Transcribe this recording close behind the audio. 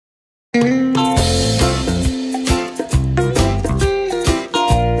Blue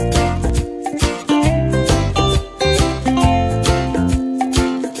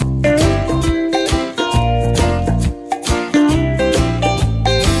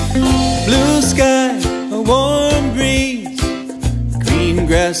sky, a warm breeze, green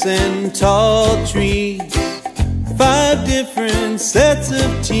grass and tall trees, 5 different sets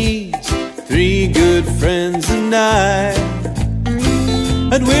of teas, 3 good friends and I.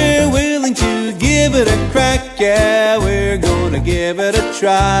 And we're willing to give it a crack, yeah, we're gonna give it a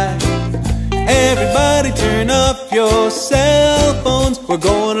try. Everybody turn off your cell phones, we're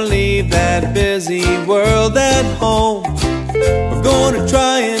gonna leave that busy world at home. We're gonna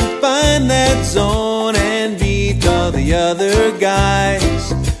try and find that zone and beat all the other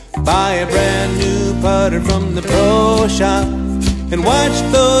guys. Buy a brand new putter from the pro shop and watch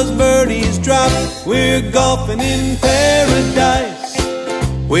those birdies drop. We're golfing in paradise.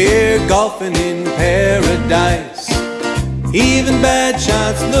 We're golfing in paradise. Even bad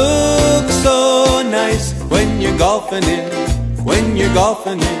shots look so nice when you're golfing in, when you're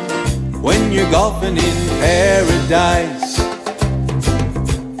golfing in, when you're golfing in paradise.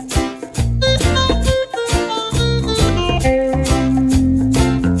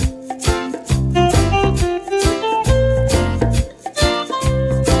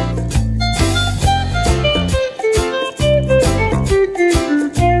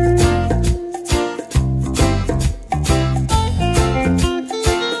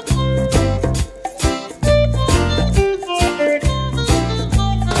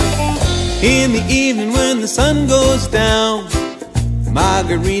 In the evening when the sun goes down,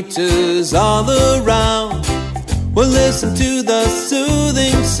 margaritas all around, we'll listen to the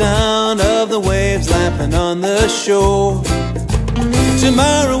soothing sound of the waves lapping on the shore.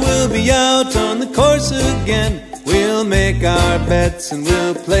 Tomorrow we'll be out on the course again. We'll make our bets and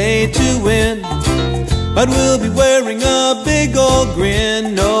we'll play to win, but we'll be wearing a big old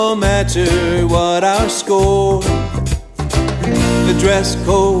grin no matter what our score. The dress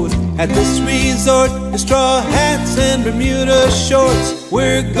code at this resort is straw hats and Bermuda shorts.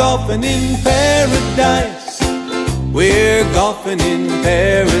 We're golfing in paradise. We're golfing in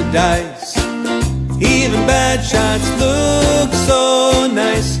paradise. Even bad shots look so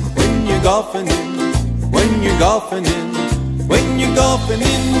nice when you're golfing in, when you're golfing in, when you're golfing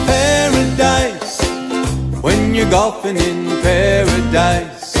in paradise. When you're golfing in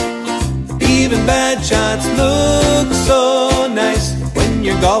paradise. Even bad shots look so nice when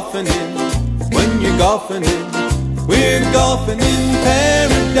you're golfing in, when you're golfing in. We're golfing in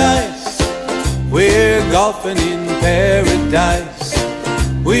paradise. We're golfing in paradise.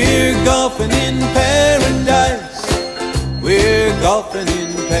 We're golfing in paradise. We're golfing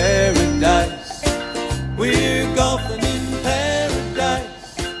in paradise. We're golfing